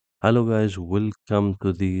Hello guys, welcome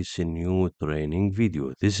to this new training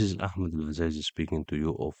video. This is Ahmed Al speaking to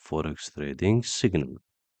you of Forex Trading Signal.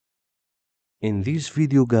 In this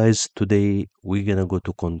video guys, today we're gonna go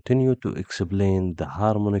to continue to explain the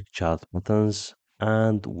harmonic chart buttons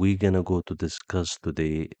and we're gonna go to discuss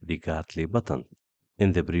today the Gartley button.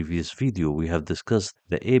 In the previous video, we have discussed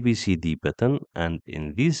the ABCD button and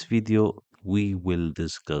in this video, we will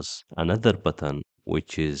discuss another button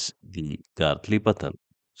which is the Gartley button.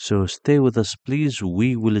 So stay with us, please.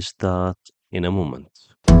 We will start in a moment.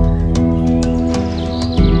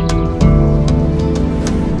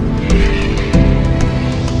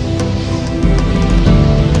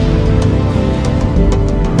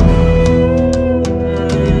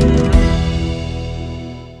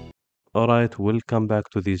 Alright, welcome back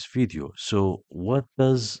to this video. So what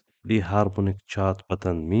does the harmonic chart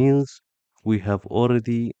button means? We have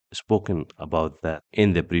already spoken about that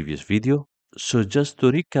in the previous video. So just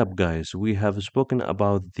to recap guys, we have spoken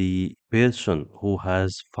about the person who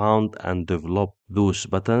has found and developed those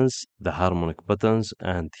buttons, the harmonic buttons,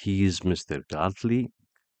 and he is Mr. Gartley,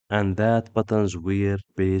 and that buttons were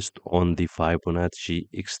based on the Fibonacci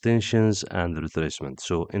extensions and retracement.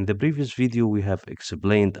 So in the previous video, we have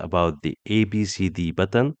explained about the ABCD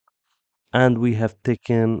button and we have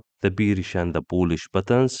taken the bearish and the bullish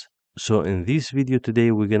buttons. So in this video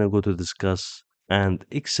today, we're gonna go to discuss and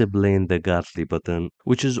explain the Gartley button,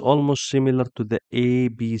 which is almost similar to the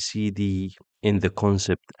ABCD in the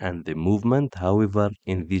concept and the movement. However,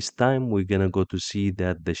 in this time, we're gonna go to see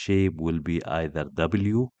that the shape will be either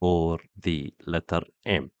W or the letter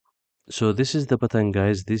M. So this is the button,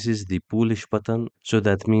 guys. This is the bullish button. So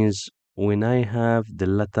that means when I have the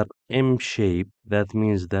letter M shape, that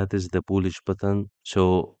means that is the bullish button.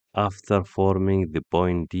 So after forming the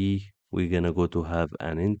point D, we're gonna go to have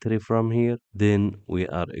an entry from here. Then we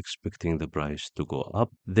are expecting the price to go up.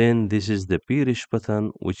 Then this is the bearish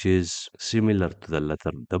button, which is similar to the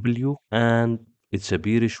letter W. And it's a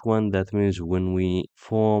bearish one. That means when we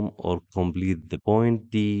form or complete the point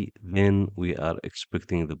D, then we are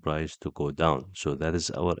expecting the price to go down. So that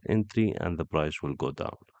is our entry and the price will go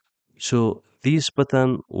down. So this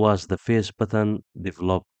button was the first button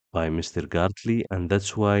developed by Mr. Gartley, and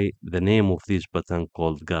that's why the name of this button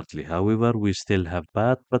called Gartley. However, we still have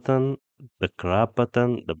bat button, the crab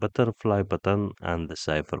button, the butterfly button, and the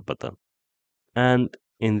cipher button. And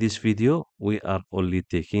in this video, we are only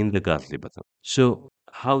taking the Gartley button. So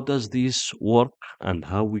how does this work and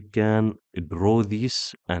how we can draw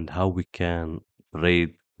this and how we can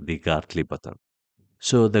trade the Gartley button?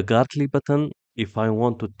 So the Gartley button, if I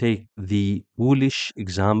want to take the bullish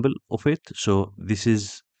example of it, so this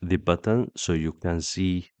is the button. So you can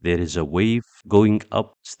see there is a wave going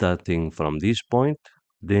up starting from this point,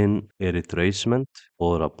 then a retracement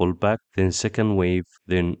or a pullback, then second wave,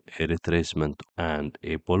 then a retracement and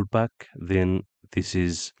a pullback, then this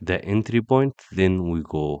is the entry point, then we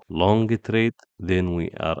go long trade, then we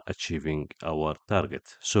are achieving our target.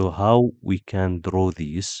 So how we can draw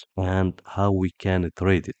these and how we can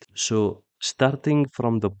trade it. So starting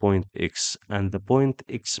from the point X, and the point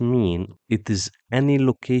X mean it is any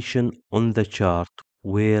location on the chart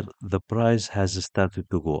where the price has started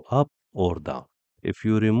to go up or down. If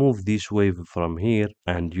you remove this wave from here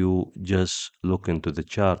and you just look into the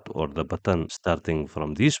chart or the button starting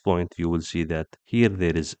from this point, you will see that here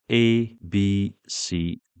there is A, B,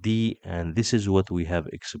 C, D, and this is what we have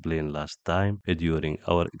explained last time during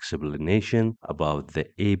our explanation about the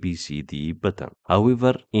ABCD button.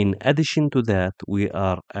 However, in addition to that, we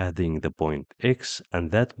are adding the point X, and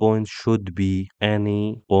that point should be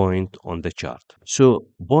any point on the chart. So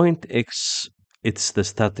point X, it's the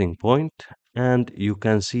starting point, and you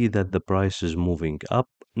can see that the price is moving up.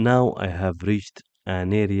 Now I have reached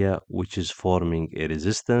an area which is forming a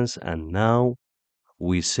resistance, and now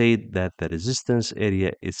we said that the resistance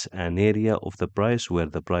area is an area of the price where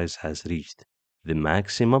the price has reached the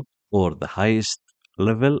maximum or the highest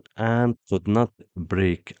level and could not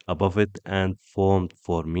break above it and formed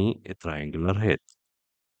for me a triangular head.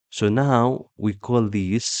 So now we call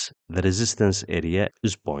this the resistance area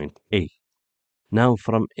is point A. Now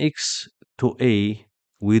from X to A,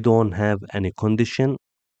 we don't have any condition,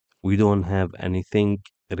 we don't have anything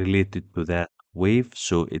related to that wave,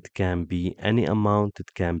 so it can be any amount, it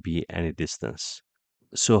can be any distance.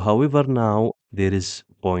 So however now there is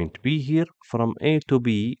point B here. From A to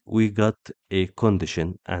B we got a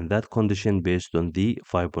condition, and that condition based on the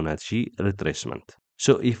Fibonacci retracement.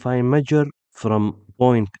 So if I measure from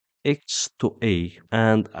point X to A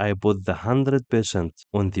and I put the 100%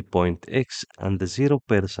 on the point X and the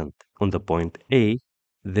 0% on the point A,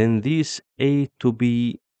 then this A to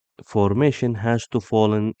B formation has to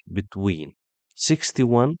fall in between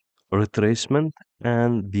 61 retracement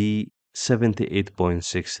and the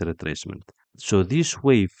 78.6 retracement. So this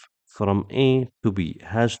wave from A to B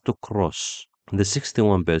has to cross the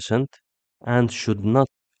 61% and should not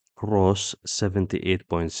cross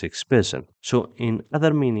 78.6%. So in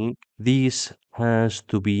other meaning, this has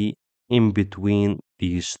to be in between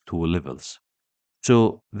these two levels.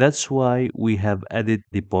 So that's why we have added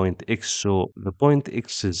the point X. So the point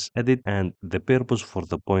X is added, and the purpose for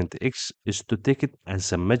the point X is to take it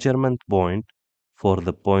as a measurement point for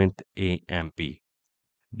the point A and B,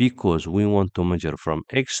 because we want to measure from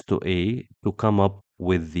X to A to come up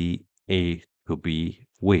with the A to B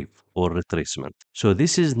wave or retracement. So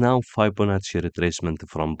this is now Fibonacci retracement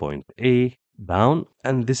from point A down,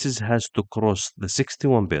 and this has to cross the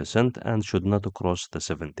 61% and should not cross the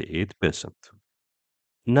 78%.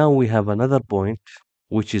 Now we have another point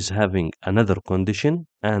which is having another condition,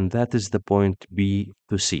 and that is the point B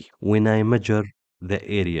to C. When I measure the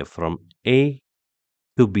area from A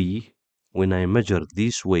to B, when I measure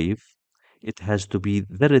this wave, it has to be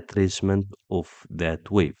the retracement of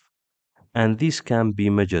that wave. And this can be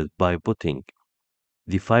measured by putting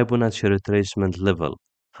the Fibonacci retracement level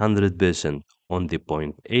 100% on the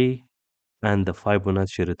point A and the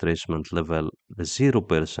Fibonacci retracement level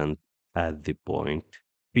 0% at the point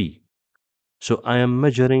B. So I am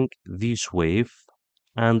measuring this wave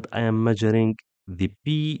and I am measuring the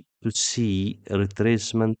B to C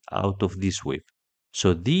retracement out of this wave.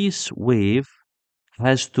 So this wave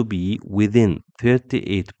has to be within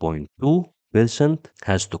 38.2%,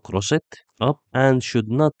 has to cross it up and should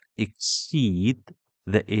not exceed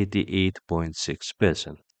the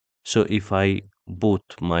 88.6%. So if I put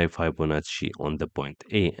my Fibonacci on the point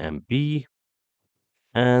A and B,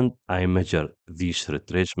 and I measure this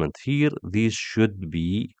retracement here, this should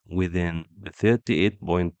be within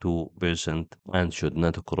 38.2% and should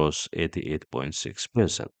not cross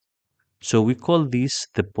 88.6%. So we call this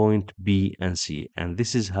the point B and C, and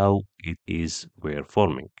this is how it is we're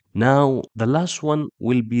forming. Now, the last one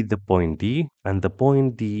will be the point D, and the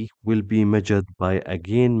point D will be measured by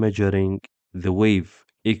again measuring the wave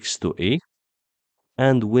X to A.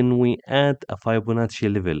 And when we add a Fibonacci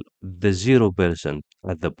level, the 0%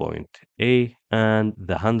 at the point A and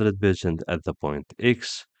the 100% at the point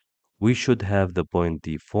X, we should have the point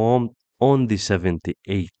D formed on the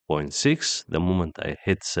 78.6. The moment I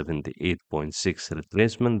hit 78.6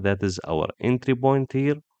 retracement, that is our entry point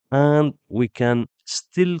here. And we can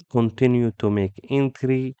still continue to make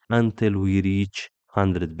entry until we reach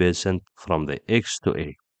 100% from the X to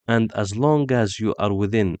A. And as long as you are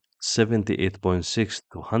within 78.6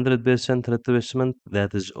 to 100% retracement,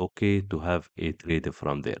 that is okay to have a trade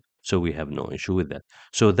from there. So we have no issue with that.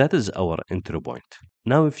 So that is our entry point.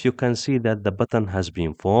 Now, if you can see that the button has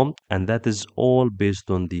been formed, and that is all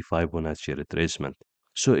based on the Fibonacci retracement.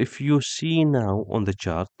 So if you see now on the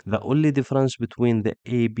chart, the only difference between the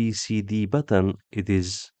ABCD button, it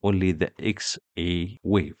is only the XA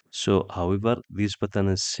wave. So however, this button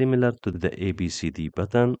is similar to the ABCD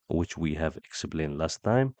button, which we have explained last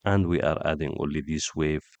time, and we are adding only this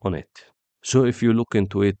wave on it. So if you look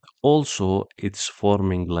into it, also it's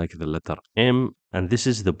forming like the letter M, and this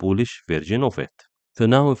is the bullish version of it. So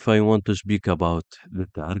now if I want to speak about the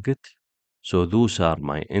target, so those are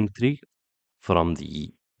my entry from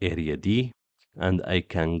the area D, and I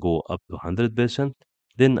can go up to 100%.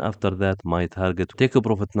 Then after that, my target take a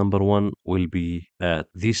profit number one will be at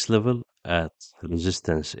this level at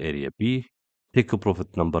resistance area B. Take a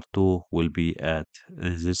profit number two will be at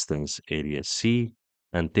resistance area C,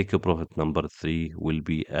 and take a profit number three will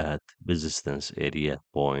be at resistance area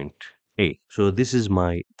point A. So this is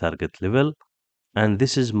my target level, and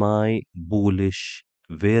this is my bullish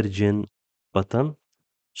virgin button.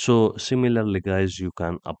 So similarly, guys, you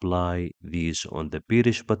can apply these on the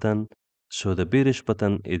bearish button. So the bearish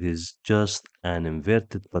button, it is just an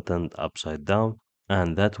inverted button upside down,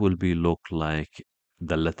 and that will be look like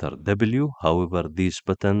the letter W. However, this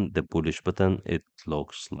button, the bullish button, it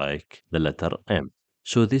looks like the letter M.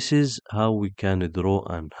 So this is how we can draw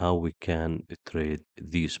and how we can trade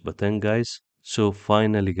this button, guys. So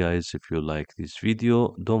finally, guys, if you like this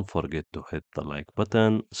video, don't forget to hit the like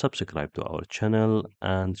button, subscribe to our channel,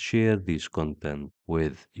 and share this content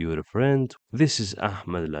with your friends. This is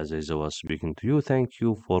Ahmed Al-Azizawa speaking to you. Thank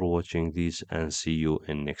you for watching this, and see you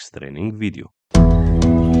in next training video.